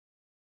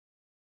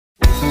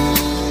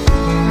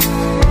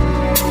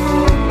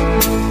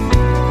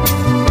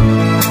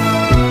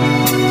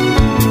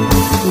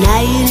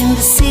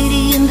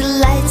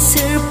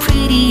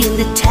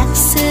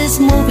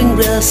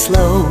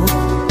slow.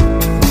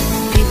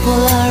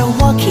 People are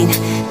walking,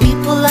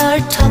 people are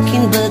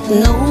talking, but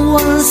no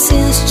one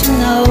seems to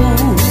know.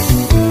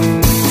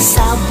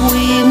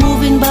 Subway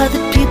moving, but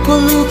the people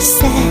look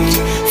sad.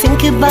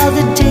 Think about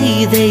the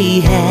day they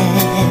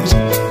had.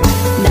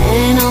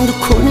 Man on the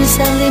corner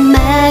selling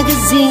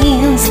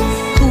magazines,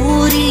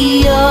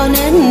 hoodie on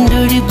and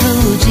dirty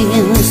blue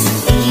jeans.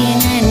 In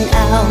and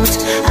out,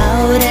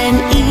 out and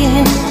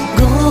in.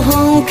 Go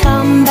home,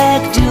 come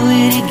back, do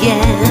it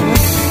again.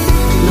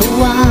 No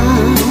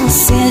one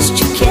seems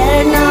to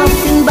care,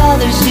 nothing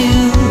bothers you.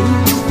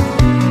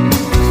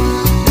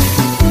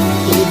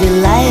 Living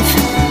life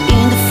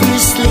in the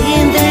first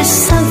lane, there's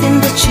something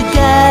that you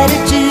gotta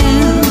do.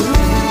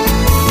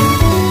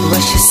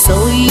 Rush it so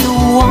you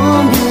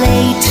won't be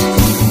late.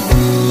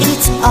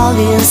 It's all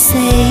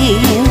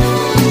insane.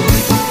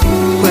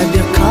 Grab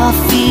your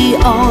coffee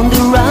on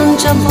the run,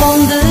 jump on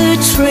the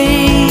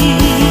train.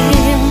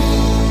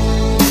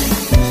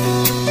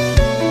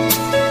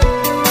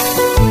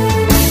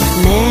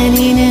 Man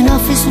in an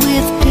office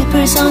with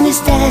papers on his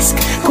desk,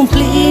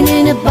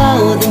 complaining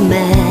about the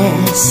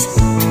mess.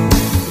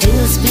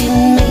 Deals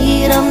been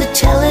made on the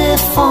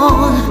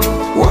telephone,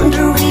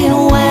 wondering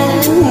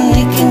when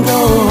he can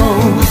go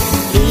home.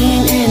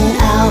 In and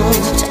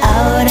out,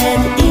 out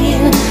and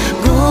in.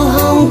 Go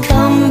home,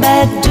 come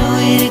back, do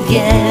it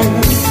again.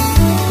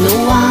 No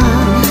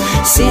one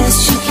seems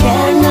to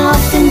care,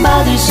 nothing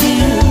bothers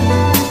you.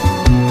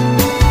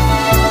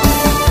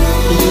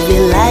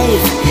 Living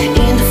life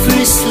in the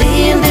first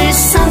lane,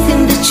 there's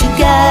something that you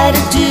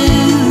gotta do.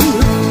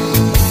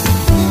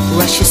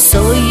 Rush it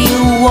so you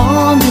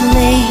won't be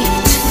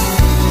late.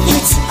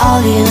 It's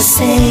all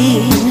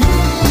insane.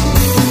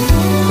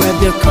 Grab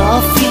your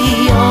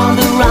coffee on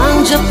the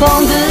run, jump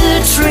on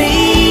the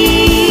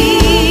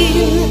train.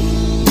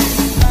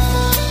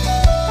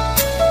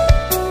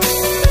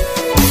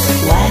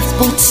 Wife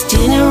puts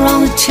dinner on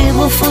the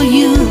table for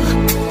you,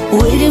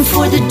 waiting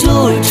for the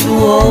door to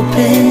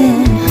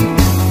open.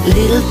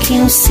 Little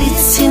Kim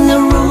sits in the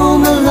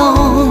room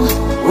alone,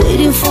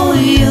 waiting for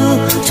you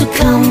to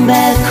come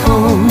back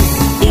home.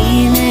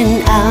 In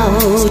and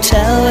out,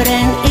 out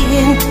and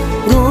in.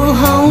 Go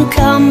home,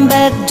 come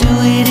back, do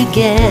it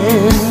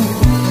again.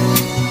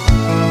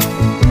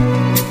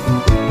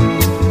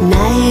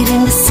 Night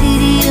in the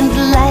city and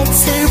the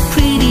lights are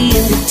pretty,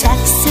 and the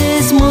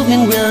taxi's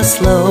moving real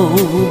slow.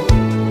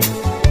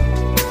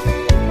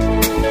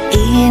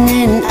 In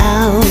and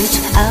out,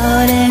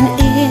 out and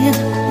in.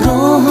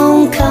 Go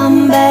home,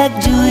 come back,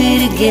 do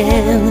it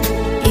again.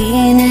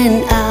 In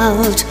and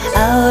out,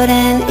 out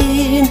and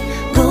in.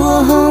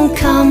 Go home,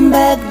 come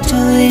back, do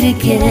it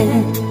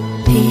again.